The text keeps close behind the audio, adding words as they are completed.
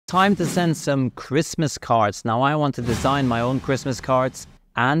Time to send some Christmas cards. Now I want to design my own Christmas cards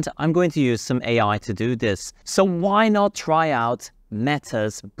and I'm going to use some AI to do this. So why not try out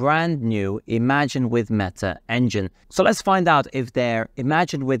Meta's brand new Imagine with Meta engine? So let's find out if their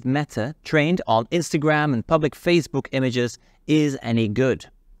Imagine with Meta trained on Instagram and public Facebook images is any good.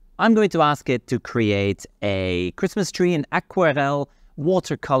 I'm going to ask it to create a Christmas tree in aquarelle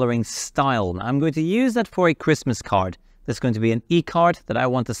watercoloring style. I'm going to use that for a Christmas card. There's going to be an e-card that I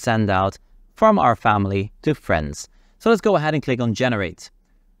want to send out from our family to friends. So let's go ahead and click on generate.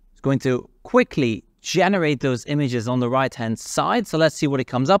 It's going to quickly generate those images on the right hand side. So let's see what it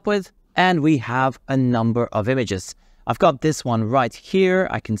comes up with. And we have a number of images. I've got this one right here.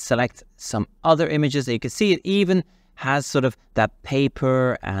 I can select some other images. You can see it even has sort of that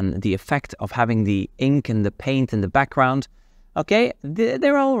paper and the effect of having the ink and the paint in the background. Okay,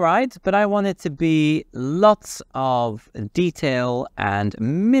 they're all right, but I want it to be lots of detail and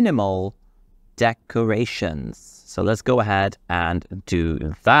minimal decorations. So let's go ahead and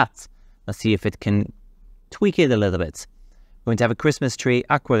do that. Let's see if it can tweak it a little bit. We're going to have a Christmas tree,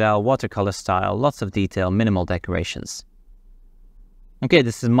 aquarelle, watercolor style, lots of detail, minimal decorations. Okay,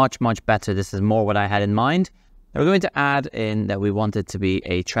 this is much better. This is more what I had in mind. We're going to add in that we want it to be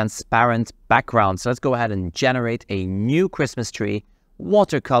a transparent background. So let's go ahead and generate a new Christmas tree,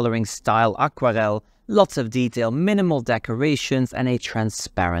 watercoloring style aquarelle, lots of detail, minimal decorations, and a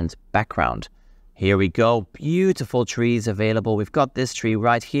transparent background. Here we go. Beautiful trees available. We've got this tree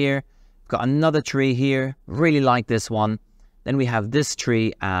right here. We've got another tree here. Really like this one. Then we have this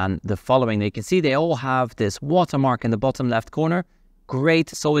tree and the following. You can see they all have this watermark in the bottom left corner.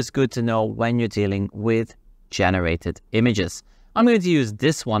 Great. It's always good to know when you're dealing with generated images. I'm going to use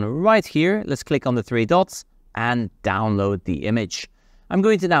this one right here. Let's click on the three dots and download the image. I'm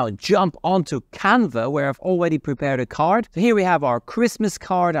going to now jump onto Canva where I've already prepared a card. So here we have our Christmas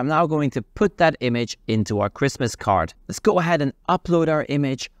card. I'm now going to put that image into our Christmas card. Let's go ahead and upload our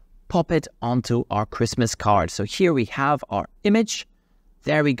image, pop it onto our Christmas card. So here we have our image.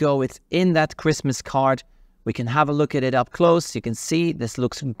 There we go. It's in that Christmas card. We can have a look at it up close. You can see this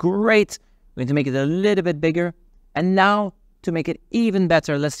looks great. We're going to make it a little bit bigger. And now to make it even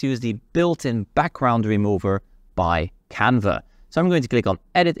better, let's use the built-in background remover by Canva. So I'm going to click on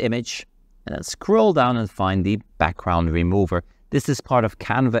Edit Image and then scroll down and find the background remover. This is part of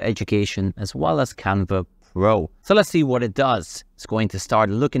Canva Education as well as Canva Pro. So let's see what it does. It's going to start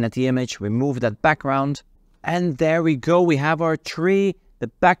looking at the image, remove that background. And there we go. We have our tree. The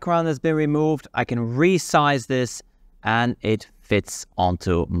background has been removed. I can resize this and it fits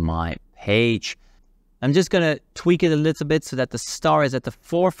onto my page. I'm just going to tweak it a little bit so that the star is at the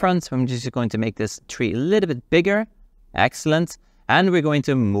forefront. So I'm just going to make this tree a little bit bigger. Excellent. And we're going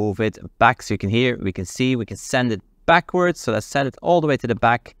to move it back. So you can hear, we can see, we can send it backwards. So let's set it all the way to the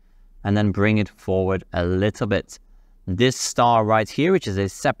back and then bring it forward a little bit. This star right here, which is a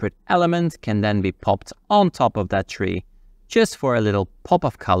separate element, can then be popped on top of that tree just for a little pop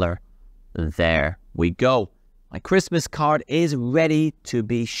of color. There we go. My Christmas card is ready to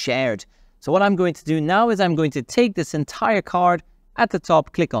be shared. So what I'm going to do now is I'm going to take this entire card at the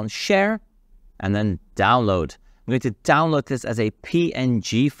top, click on share and then download. I'm going to download this as a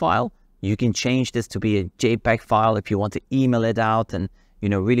PNG file. You can change this to be a JPEG file if you want to email it out and,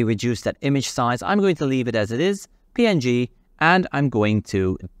 really reduce that image size. I'm going to leave it as it is, PNG, and I'm going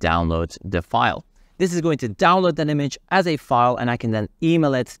to download the file. This is going to download that image as a file and I can then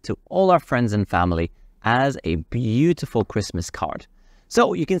email it to all our friends and family as a beautiful Christmas card.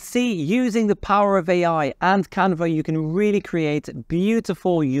 So you can see using the power of AI and Canva, you can really create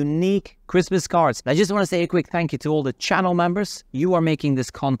beautiful, unique Christmas cards. I just want to say a quick thank you to all the channel members. You are making this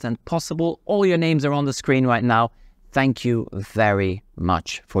content possible. All your names are on the screen right now. Thank you very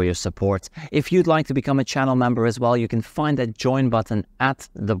much for your support. If you'd like to become a channel member as well, you can find that join button at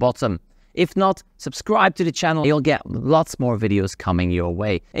the bottom. If not, subscribe to the channel. You'll get lots more videos coming your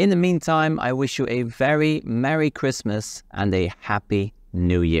way. In the meantime, I wish you a very Merry Christmas and a Happy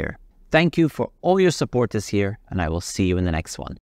New Year. Thank you for all your support this year, and I will see you in the next one.